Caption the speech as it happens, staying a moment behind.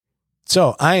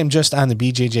So I am just on the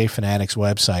BJJ Fanatics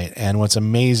website, and what's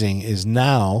amazing is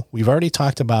now we've already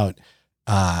talked about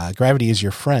Gravity is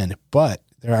Your Friend, but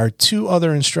there are 2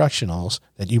 other instructionals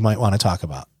that you might want to talk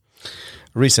about.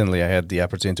 Recently, I had the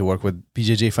opportunity to work with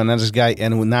BJJ Fanatics guy,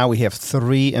 and now we have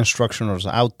 3 instructionals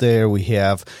out there. We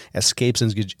have Escapes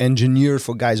Engineered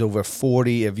for guys over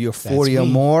 40. If you're 40 or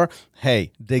more,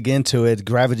 hey, dig into it.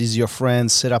 Gravity's Your Friend,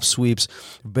 sit-up sweeps.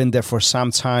 Been there for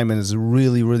some time, and is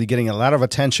really, really getting a lot of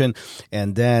attention.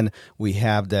 And then we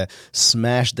have the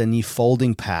Smash the Knee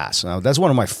Folding Pass. Now, that's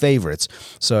one of my favorites.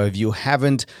 So if you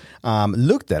haven't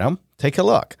looked at them, take a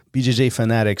look.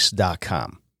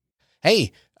 BJJFanatics.com.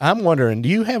 Hey, I'm wondering, do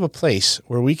you have a place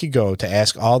where we could go to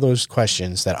ask all those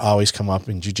questions that always come up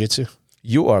in jiu-jitsu?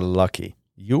 You are lucky.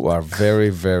 You are very,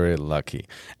 very lucky.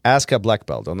 Ask a Black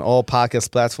Belt on all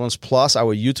podcast platforms, plus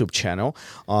our YouTube channel.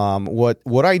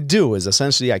 What I do is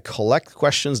essentially I collect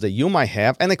questions that you might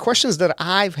have and the questions that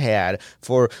I've had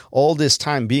for all this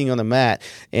time being on the mat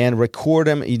and record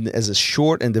them as a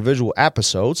short individual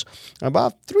episodes,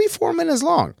 about 3-4 minutes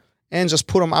long. And just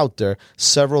put them out there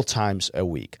several times a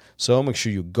week. So make sure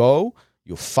you go,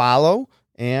 you follow,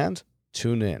 and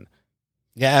tune in.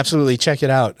 Yeah, absolutely. Check it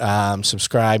out.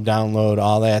 Subscribe, download,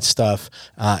 all that stuff,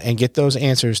 and get those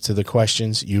answers to the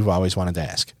questions you've always wanted to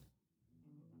ask.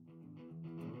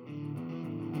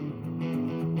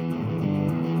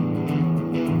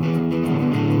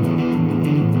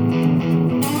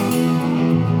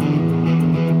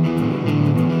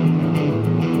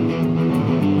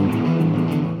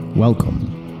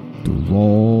 Welcome to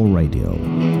Raw Radio.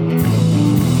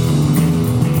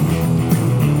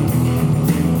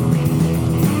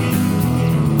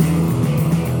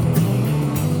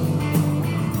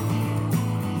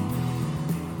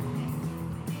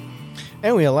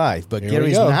 And we're live, but Here Gary's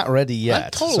we go. not ready yet.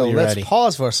 I'm totally so let's ready.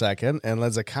 pause for a second and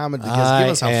let's accommodate because give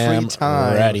us some free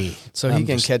time ready. so he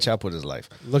can catch up with his life.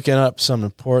 Looking up some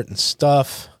important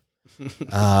stuff.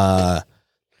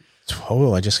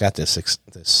 I just got this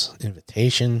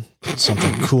invitation.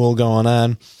 Something cool going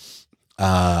on.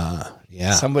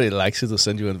 Yeah. Somebody likes you to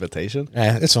send you an invitation?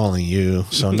 It's only you,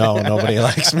 so no, nobody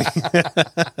likes me.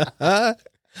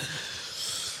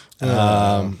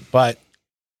 But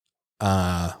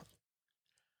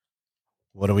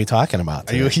what are we talking about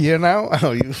today? Are you here now?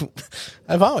 Oh,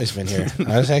 I've always been here.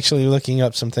 I was actually looking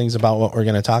up some things about what we're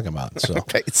going to talk about. So,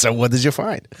 okay. So what did you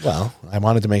find? well, I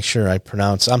wanted to make sure I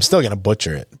pronounce. I'm still going to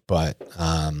butcher it, but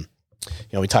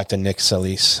we talked to Nick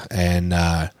Salles, and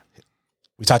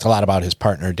we talked a lot about his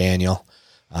partner Daniel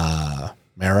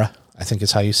Mara. I think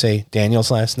is how you say Daniel's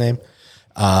last name.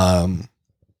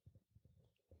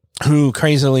 Who,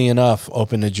 crazily enough,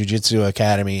 opened a jiu-jitsu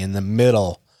academy in the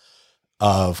middle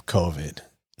of COVID.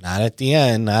 Not at the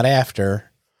end, not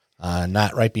after,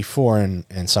 not right before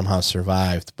and somehow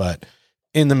survived, but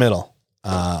in the middle.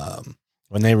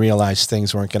 When they realized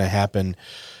things weren't going to happen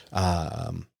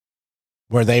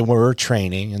where they were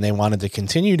training and they wanted to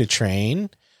continue to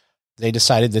train, they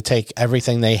decided to take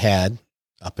everything they had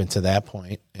up into that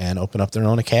point and open up their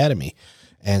own academy.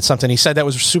 And something he said that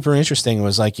was super interesting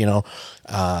was like, we had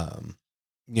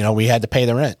to pay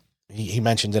the rent. He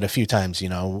mentioned it a few times,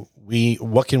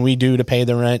 what can we do to pay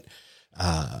the rent?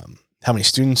 How many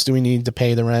students do we need to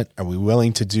pay the rent? Are we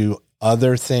willing to do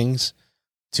other things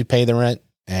to pay the rent?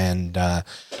 And I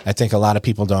think a lot of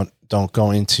people don't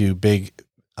go into big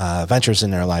ventures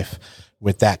in their life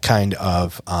with that kind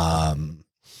of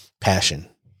passion.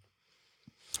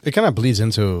 It kind of bleeds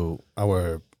into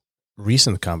our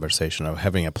recent conversation of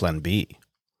having a plan B.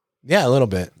 Yeah, a little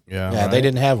bit. Yeah, right? They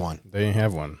didn't have one. They didn't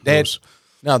have one. They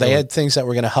had things that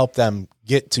were going to help them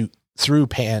get through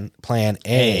plan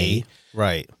A,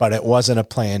 right? But it wasn't a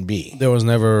plan B. There was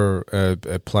never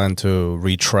a plan to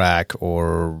retract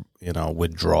or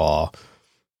withdraw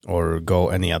or go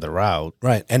any other route,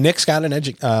 right? And Nick's got an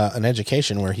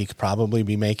education where he could probably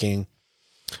be making.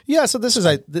 Yeah, so this is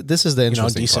the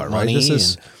interesting decent part, right? money.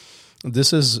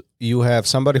 This is you have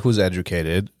somebody who's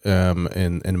educated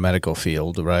in the medical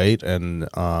field, right? And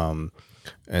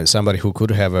somebody who could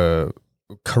have a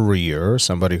career,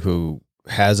 somebody who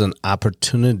has an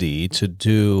opportunity to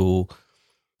do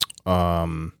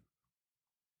to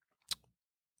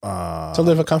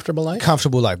live a comfortable life.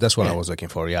 Comfortable life. That's what I was looking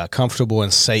for. Yeah, comfortable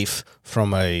and safe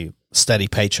from a steady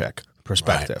paycheck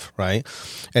perspective, right?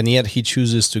 And yet he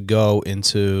chooses to go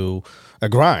into a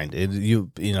grind.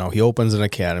 He opens an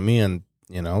academy, and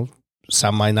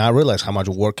some might not realize how much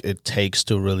work it takes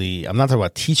to really. I'm not talking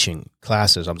about teaching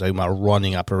classes. I'm talking about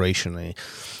running operationally,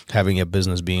 having a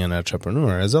business, being an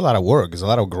entrepreneur. There's a lot of work. There's a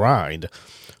lot of grind.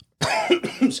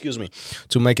 Excuse me,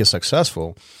 to make it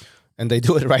successful. And they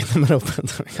do it right in the middle of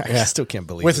the pandemic. I still can't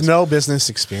believe with this. no business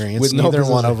experience. With neither no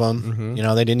one of them. Mm-hmm. You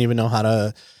know, they didn't even know how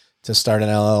to start an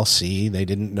LLC. They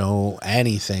didn't know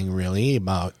anything really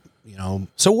about, you know.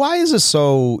 So why is it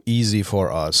so easy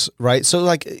for us, right? So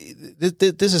like,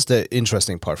 this is the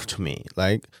interesting part to me.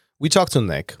 Like, we talked to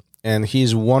Nick, and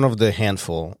he's one of the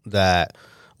handful that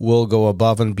will go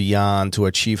above and beyond to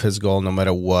achieve his goal no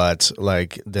matter what.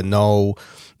 Like, the no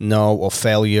or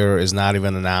failure is not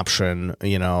even an option.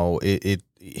 You know,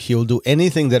 he'll do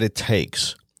anything that it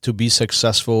takes to be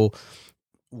successful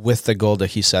with the goal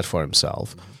that he set for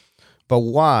himself. Mm-hmm. But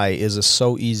why is it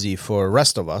so easy for the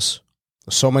rest of us,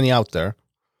 so many out there,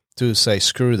 to say,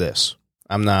 screw this?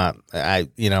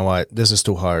 You know what, this is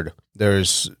too hard.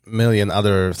 There's a million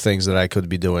other things that I could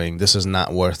be doing. This is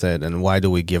not worth it. And why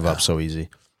do we give up so easy?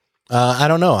 I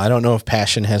don't know. I don't know if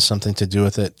passion has something to do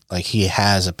with it. Like, he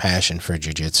has a passion for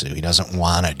jiu-jitsu. He doesn't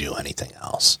want to do anything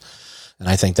else. And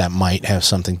I think that might have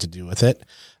something to do with it.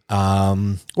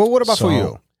 Well, what about for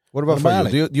you? What about for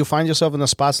you? Do you find yourself in a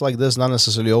spots like this, not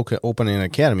necessarily opening an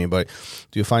academy, but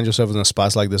do you find yourself in a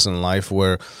spots like this in life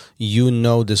where you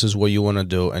know this is what you want to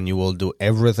do and you will do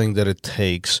everything that it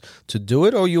takes to do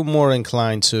it? Or are you more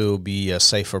inclined to be a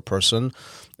safer person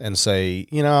and say,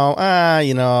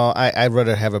 I'd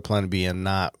rather have a plan B and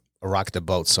not rock the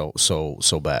boat so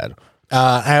bad?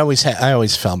 I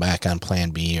always fell back on plan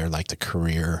B, or like the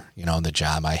career, the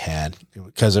job I had,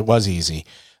 because it was easy.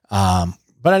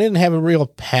 But I didn't have a real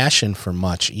passion for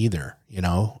much either.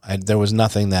 There was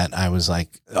nothing that I was like,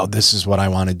 oh, this is what I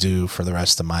want to do for the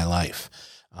rest of my life.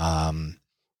 So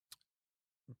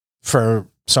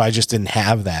I just didn't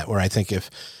have that, where I think if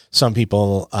some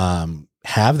people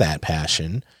have that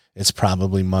passion, it's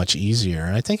probably much easier.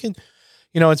 And I think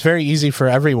it's very easy for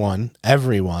everyone,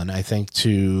 I think,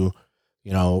 to,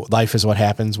 life is what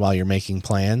happens while you're making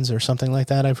plans, or something like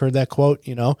that. I've heard that quote,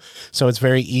 so it's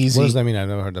very easy. What does that mean? I've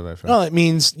never heard that before. Well, it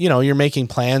means, you're making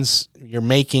plans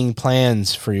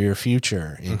for your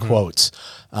future, in quotes.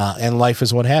 And life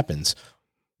is what happens.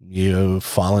 You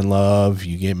fall in love,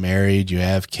 you get married, you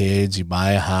have kids, you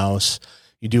buy a house,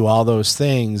 you do all those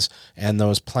things, and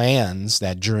those plans,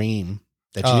 that dream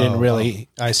that you didn't really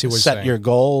I see what set your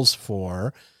goals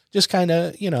for, just kind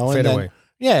of, fade away.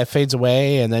 Yeah, it fades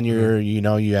away, and then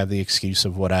you have the excuse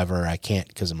of whatever. I can't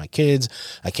because of my kids.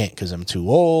 I can't because I'm too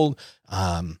old.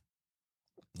 Or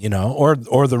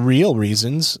the real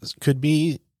reasons could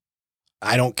be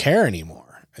I don't care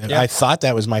anymore. And I thought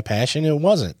that was my passion. It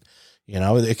wasn't.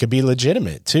 It could be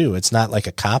legitimate too. It's not like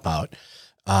a cop out.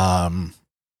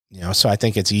 So I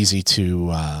think it's easy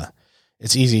to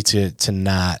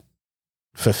not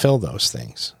fulfill those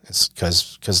things. It's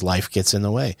because life gets in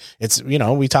the way. It's,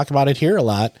 we talk about it here a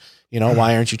lot.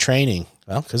 Why aren't you training?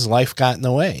 Well, because life got in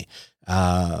the way.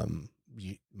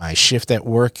 My shift at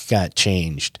work got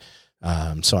changed.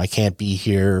 So I can't be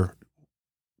here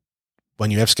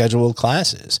when you have scheduled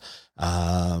classes.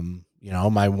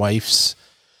 My wife's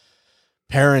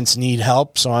parents need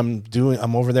help, so I'm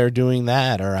over there doing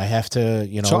that, or I have to,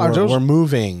 we're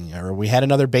moving, or we had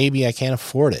another baby, I can't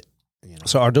afford it.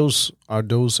 So are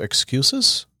those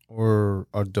excuses, or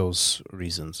are those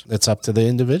reasons? It's up to the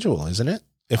individual, isn't it?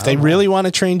 If they really want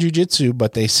to train jiu-jitsu,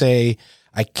 but they say,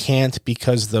 I can't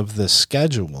because of the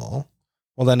schedule,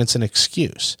 well, then it's an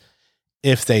excuse.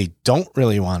 If they don't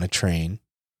really want to train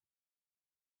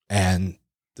and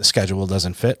the schedule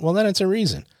doesn't fit, well, then it's a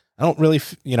reason. I don't really,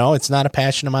 it's not a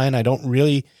passion of mine. I don't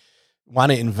really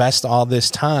want to invest all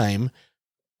this time.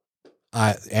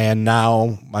 And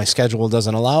now my schedule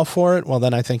doesn't allow for it. Well,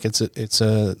 then I think it's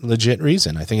a legit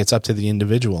reason. I think it's up to the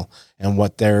individual and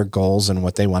what their goals and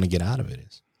what they want to get out of it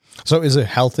is. So is it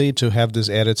healthy to have this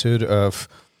attitude of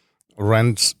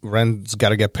rent's got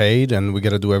to get paid and we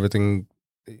got to do everything,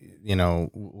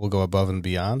 we'll go above and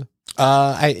beyond?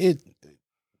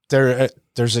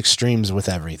 There's extremes with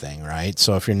everything, right?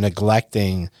 So if you're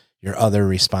neglecting your other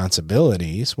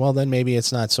responsibilities, well, then maybe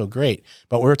it's not so great.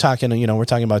 But we're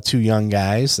talking about two young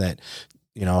guys that,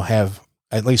 have,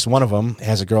 at least one of them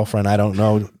has a girlfriend. I don't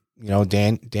know,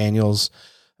 Daniel's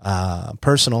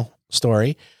personal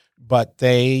story, but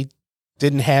they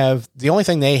didn't have, the only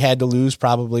thing they had to lose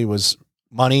probably was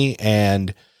money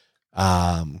and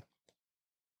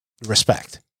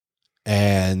respect.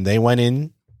 And they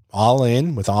went all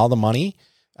in with all the money,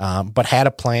 but had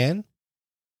a plan.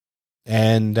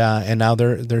 And now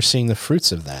they're seeing the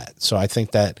fruits of that. So I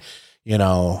think that,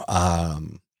 got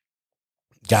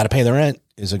to pay the rent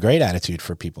is a great attitude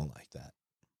for people like that.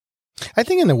 I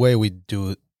think in a way we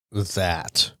do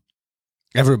that.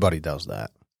 Everybody does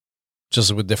that,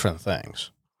 just with different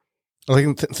things.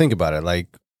 Like, think about it.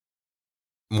 Like,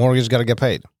 mortgage got to get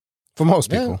paid for most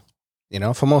people. You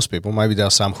know, for most people, maybe there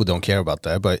are some who don't care about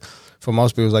that, but for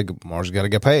most people, it's like, mortgage got to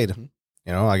get paid. Mm-hmm.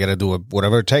 You know, I got to do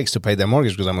whatever it takes to pay that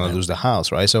mortgage because I'm going to lose the house,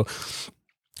 right? So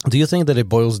do you think that it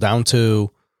boils down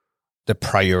to the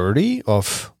priority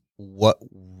of what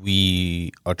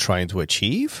we are trying to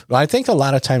achieve? Well, I think a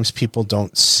lot of times people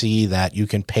don't see that you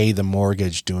can pay the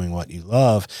mortgage doing what you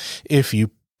love if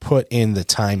you put in the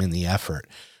time and the effort.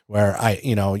 Where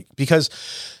because,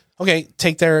 okay,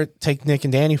 take Nick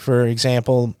and Danny, for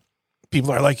example.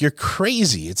 People are like, you're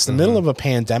crazy. It's the middle of a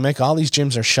pandemic. All these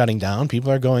gyms are shutting down. People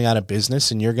are going out of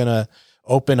business, and you're going to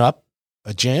open up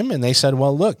a gym. And they said,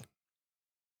 well, look,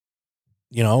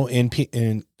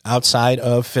 in outside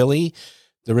of Philly,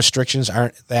 the restrictions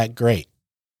aren't that great.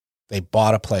 They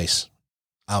bought a place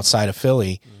outside of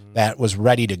Philly that was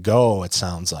ready to go. It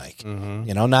sounds like,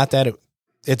 not that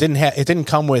it didn't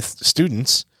come with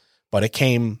students, but it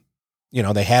came.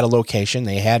 They had a location,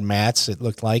 they had mats, it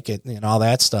looked like it, and all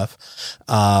that stuff.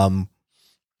 I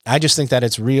just think that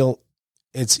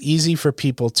it's easy for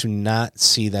people to not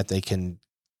see that they can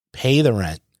pay the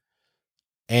rent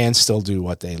and still do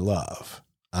what they love.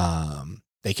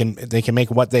 They can make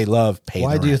what they love pay the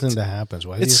rent. Why do you think that happens?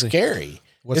 It's scary.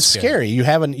 It's scary. You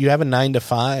have a 9 to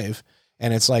 5,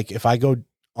 and it's like, if I go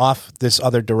off this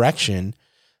other direction,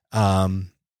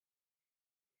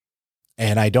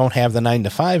 and I don't have the 9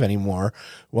 to 5 anymore,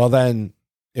 well, then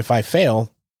if I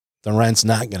fail, the rent's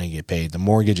not going to get paid. The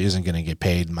mortgage isn't going to get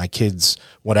paid. My kids,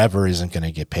 whatever, isn't going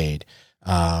to get paid.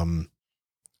 And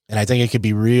I think it could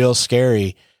be real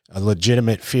scary,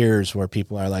 legitimate fears where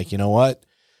people are like, you know what?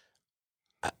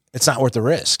 It's not worth the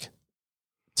risk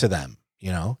to them.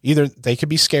 Either they could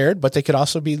be scared, but they could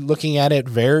also be looking at it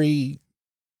very,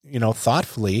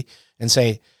 thoughtfully and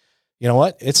say, you know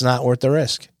what? It's not worth the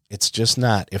risk. It's just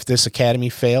not. If this academy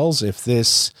fails, if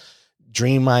this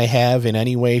dream I have in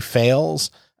any way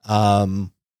fails, it's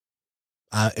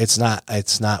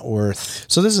not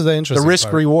worth. So this is the interesting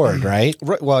risk reward, right?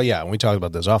 Right. Well, yeah, we talk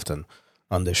about this often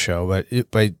on this show,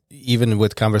 but even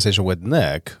with conversation with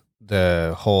Nick,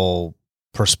 the whole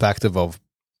perspective of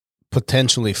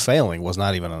potentially failing was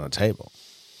not even on the table.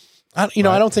 I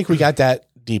don't think we got that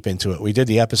deep into it. We did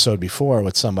the episode before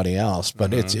with somebody else,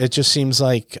 but it just seems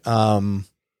like.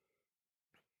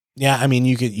 Yeah, I mean,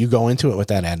 you go into it with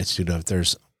that attitude of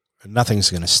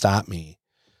nothing's going to stop me.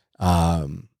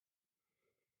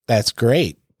 That's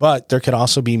great, but there could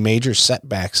also be major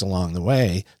setbacks along the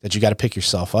way that you got to pick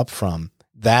yourself up from.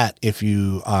 That if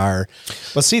you are,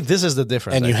 but see, this is the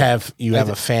difference, and you have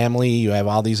a family, you have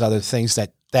all these other things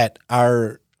that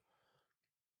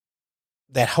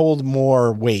hold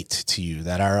more weight to you,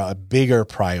 that are a bigger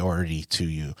priority to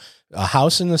you. A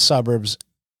house in the suburbs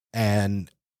and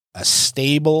a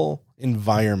stable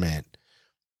environment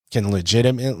can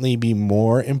legitimately be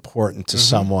more important to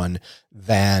someone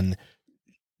than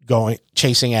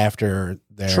chasing after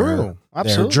their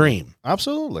dream.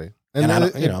 Absolutely. And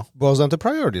it boils down to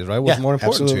priorities, right? What's more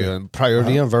important to you?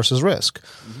 Priority versus risk,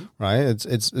 right?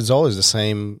 It's always the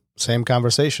same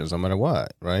conversations, no matter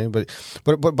what, right? But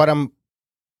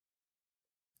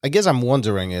I guess I'm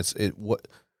wondering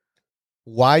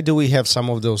why do we have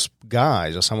some of those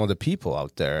guys or some of the people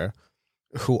out there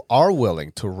who are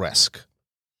willing to risk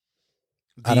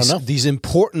these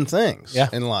important things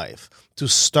in life, to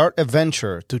start a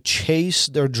venture, to chase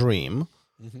their dream,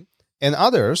 and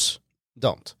others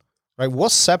don't, right?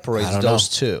 What separates those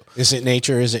two? Is it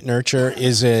nature? Is it nurture?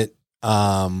 Is it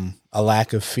a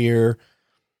lack of fear?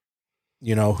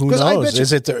 Who knows?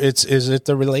 Is it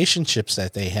the relationships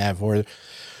that they have? Or,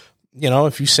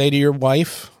 if you say to your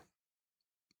wife,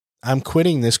 I'm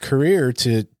quitting this career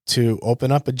to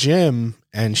open up a gym,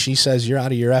 and she says, you're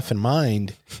out of your effing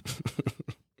mind.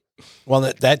 Well,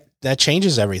 that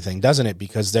changes everything, doesn't it?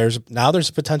 Because there's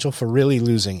a potential for really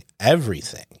losing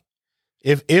everything.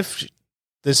 If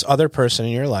this other person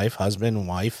in your life, husband,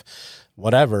 wife,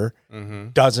 whatever,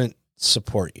 doesn't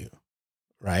support you,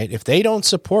 right? If they don't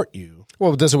support you,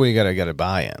 well, this is where you gotta get a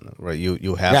buy-in, right?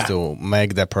 You have to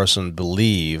make that person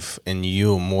believe in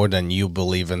you more than you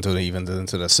believe into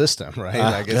the system,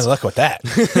 right? Good luck with that.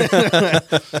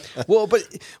 Well, but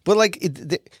like,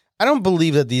 I don't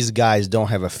believe that these guys don't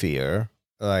have a fear,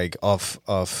 like of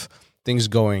things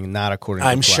going not according to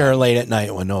plan. I'm sure late at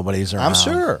night when nobody's around.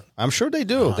 I'm sure they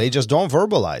do. They just don't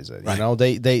verbalize it.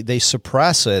 Right. They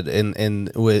suppress it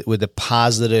with a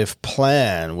positive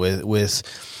plan, with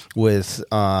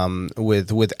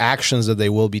actions that they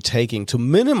will be taking to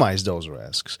minimize those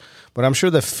risks. But I'm sure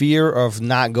the fear of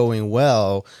not going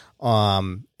well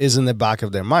is in the back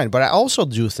of their mind. But I also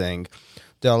do think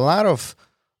there are a lot of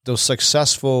those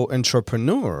successful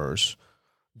entrepreneurs,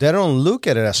 they don't look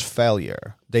at it as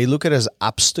failure. they look at it as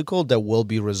obstacle that will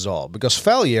be resolved, because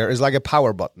failure is like a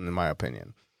power button, in my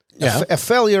opinion. Yeah. A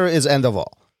failure is end of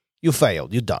all. You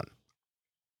failed. You're done.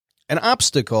 An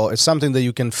obstacle is something that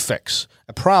you can fix.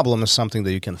 A problem is something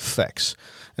that you can fix.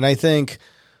 And I think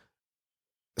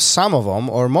some of them,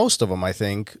 or most of them, I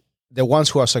think, the ones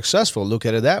who are successful look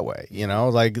at it that way.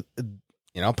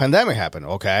 Pandemic happened.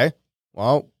 Okay,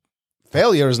 well,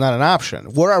 failure is not an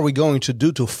option. What are we going to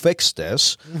do to fix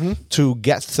this, to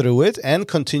get through it and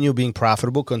continue being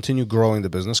profitable, continue growing the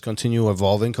business, continue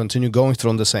evolving, continue going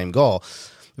through the same goal,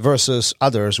 versus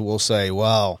others will say,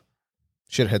 well,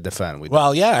 shit hit the fan.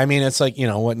 Yeah. I mean, it's like,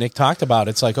 what Nick talked about.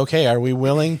 It's like, okay, are we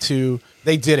willing to,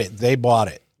 they did it. They bought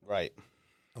it. Right.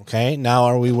 Okay. Now,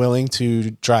 are we willing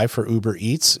to drive for Uber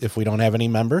Eats if we don't have any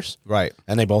members? Right.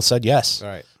 And they both said yes.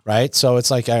 Right. Right. So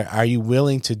it's like, are you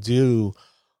willing to do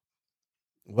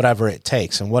whatever it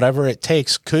takes? And whatever it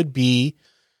takes could be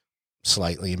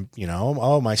slightly,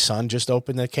 my son just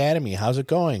opened the academy. How's it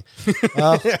going?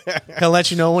 Well, he'll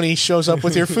let you know when he shows up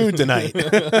with your food tonight.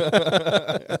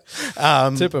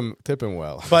 Tip him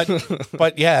well.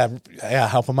 But yeah,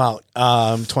 help him out.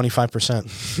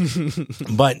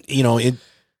 25%. But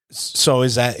so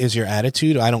is your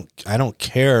attitude? I don't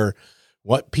care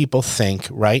what people think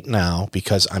right now,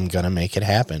 because I'm going to make it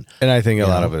happen. And I think a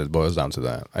lot of it boils down to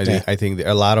that. I think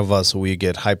a lot of us, we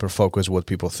get hyper-focused what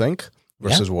people think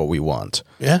versus what we want.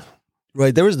 Yeah.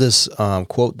 Right. There was this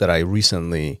quote that I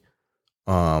recently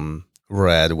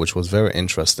read, which was very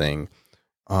interesting.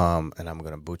 And I'm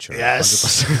going to butcher it.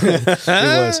 Yes. It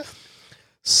was,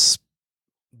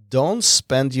 don't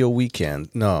spend your weekend.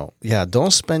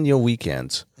 Don't spend your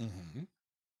weekend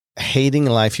hating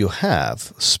life you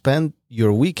have. Spend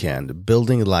your weekend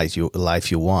building life you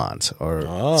want,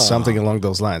 or something along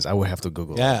those lines. I would have to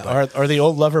Google it. Yeah, or the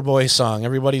old Loverboy song,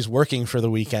 everybody's working for the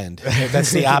weekend.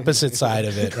 That's the opposite side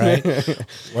of it, right?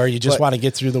 Where you just want to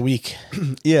get through the week.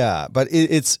 Yeah, but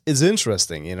it's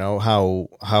interesting, how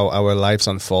our lives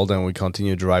unfold, and we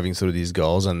continue driving through these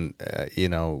goals, and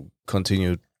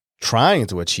continue trying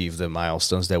to achieve the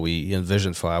milestones that we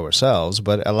envisioned for ourselves.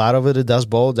 But a lot of it does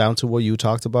boil down to what you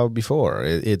talked about before.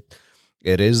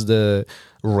 It is the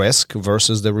risk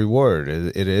versus the reward.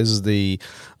 It is the,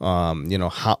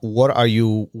 what are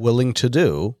you willing to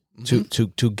do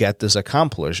to get this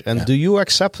accomplished? And do you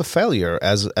accept the failure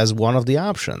as one of the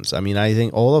options? I mean, I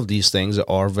think all of these things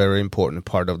are very important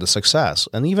part of the success.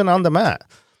 And even on the mat,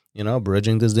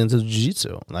 bridging this into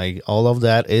jiu-jitsu, like all of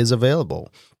that is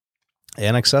available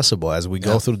and accessible as we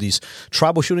go through these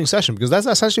troubleshooting sessions, because that's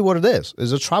essentially what it is.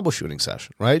 It's a troubleshooting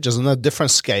session, right? Just on a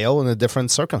different scale and a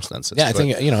different circumstances. Yeah, I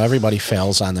think, everybody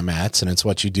fails on the mats, and it's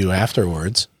what you do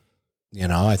afterwards.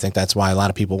 I think that's why a lot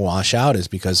of people wash out, is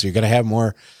because you're going to have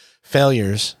more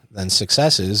failures than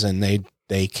successes, and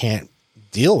they can't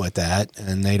deal with that,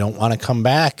 and they don't want to come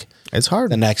back. It's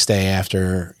hard the next day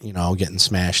after, getting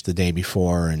smashed the day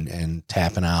before and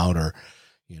tapping out, or,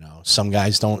 some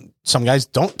guys don't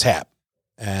tap.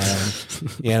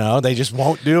 And, they just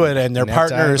won't do it. And their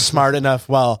partner is smart enough.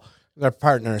 Well, their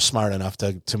partner is smart enough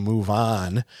to move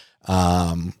on.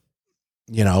 But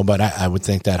I would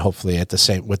think that hopefully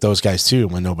with those guys too,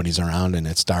 when nobody's around and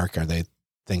it's dark, are they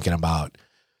thinking about,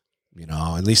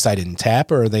 at least I didn't tap,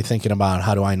 or are they thinking about,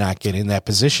 how do I not get in that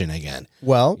position again?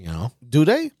 Well, do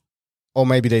they? Or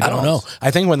maybe they don't. I don't know. I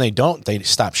think when they don't, they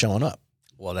stop showing up.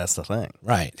 Well, that's the thing.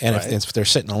 Right. And if they're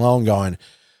sitting alone going,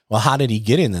 well, how did he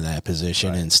get into that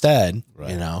position instead?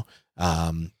 Right.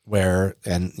 When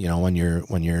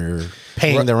you're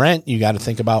paying the rent, you got to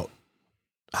think about,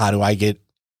 how do I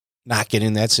not get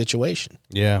in that situation?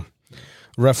 Yeah.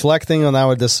 Reflecting on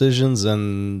our decisions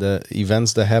and the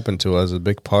events that happen to us is a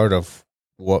big part of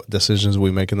what decisions we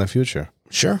make in the future.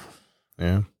 Sure.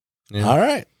 Yeah. All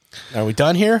right. Are we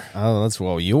done here? Oh, that's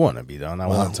you want to be done. I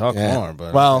want to talk more,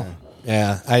 but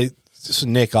So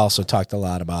Nick also talked a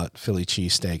lot about Philly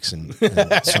cheesesteaks, and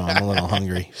so I'm a little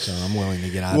hungry. So I'm willing to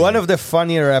get out. One of the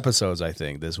funnier episodes, I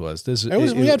think.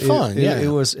 We had fun. It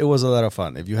was a lot of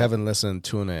fun. If you haven't listened,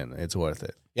 tune in. It's worth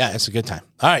it. Yeah, it's a good time.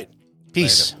 All right,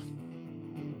 peace. Later.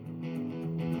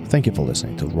 Thank you for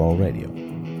listening to Raw Radio.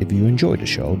 If you enjoyed the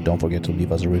show, don't forget to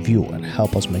leave us a review and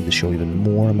help us make the show even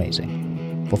more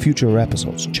amazing. For future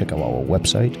episodes, check out our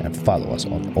website and follow us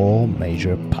on all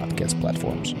major podcast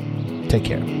platforms. Take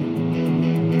care.